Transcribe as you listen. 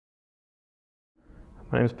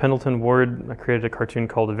My name is Pentaldom Uordom. I created a cartoon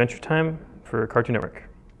called Adventure Time for Cartoon Network.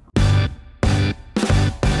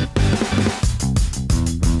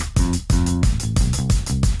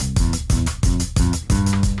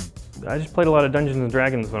 I just played a lot of Dungeons and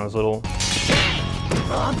Dragons when I was little.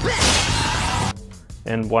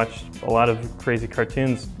 And watched a lot of crazy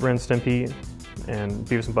cartoons, Ren and Stimpy and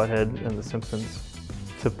Beavis and Butthead and The Simpsons.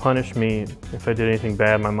 To punish me if I did anything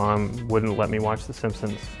bad, my mom wouldn't let me watch The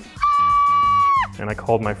Simpsons. And I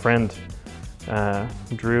called my friend,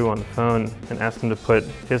 Drew, on the phone and asked him to put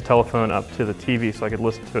his telephone up to the TV so I could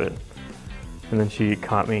listen to it. And then she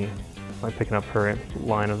caught me by picking up her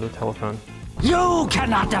line of the telephone. You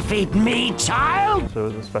cannot defeat me, child! So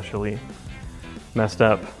it was especially messed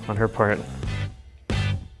up on her part.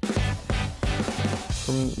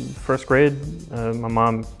 From first grade, my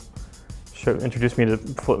mom introduced me to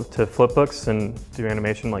flip books and do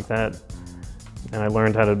animation like that. And I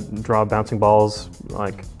learned how to draw bouncing balls,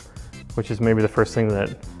 which is maybe the first thing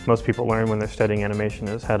that most people learn when they're studying animation,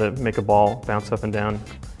 is how to make a ball bounce up and down.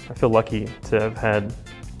 I feel lucky to have had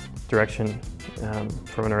direction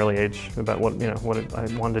from an early age about what I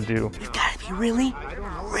wanted to do. You've got to be really,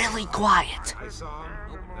 really quiet.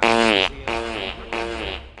 I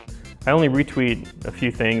only retweet a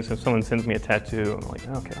few things. If someone sends me a tattoo, I'm like,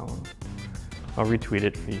 okay, I'll retweet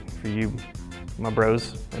it for you, my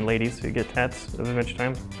bros and ladies who get tats of Adventure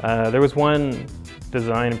Time. There was one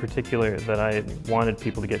design in particular that I wanted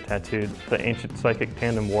people to get tattooed. The ancient psychic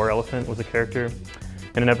tandem war elephant was a character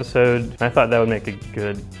in an episode, and I thought that would make a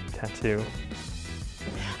good tattoo.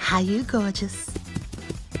 Hi, you gorgeous.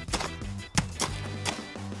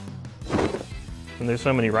 And there's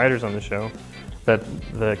so many writers on the show that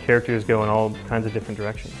the characters go in all kinds of different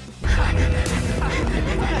directions.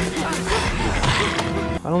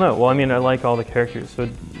 I don't know. Well, I mean, I like all the characters,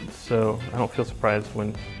 so I don't feel surprised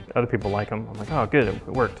when other people like them. I'm like, oh, good, it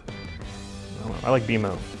worked. I don't know. I like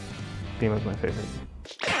BMO. BMO's my favorite.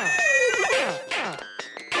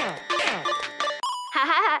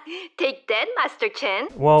 Take that, Master Chen.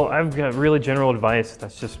 Well, I've got really general advice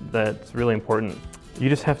that's really important. You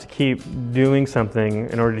just have to keep doing something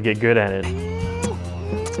in order to get good at it.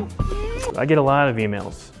 I get a lot of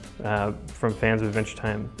emails from fans of Adventure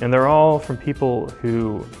Time, and they're all from people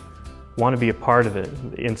who want to be a part of it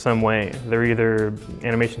in some way. They're either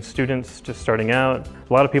animation students just starting out,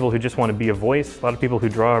 a lot of people who just want to be a voice, a lot of people who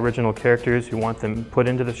draw original characters who want them put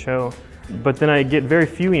into the show. But then I get very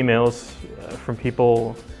few emails from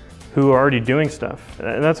people who are already doing stuff.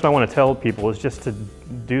 And that's what I want to tell people, is just to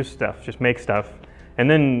do stuff, just make stuff. And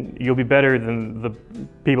then you'll be better than the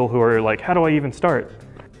people who are like, how do I even start?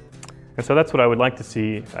 And so that's what I would like to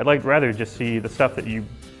see. I'd rather just see the stuff that you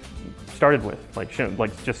started with, like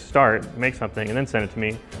just start, make something, and then send it to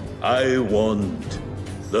me. I want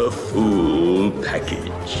the full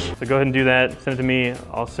package. So go ahead and do that, send it to me.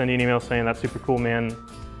 I'll send you an email saying, that's super cool, man.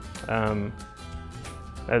 And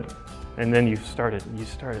then you started.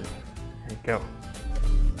 There you go.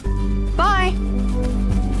 Bye.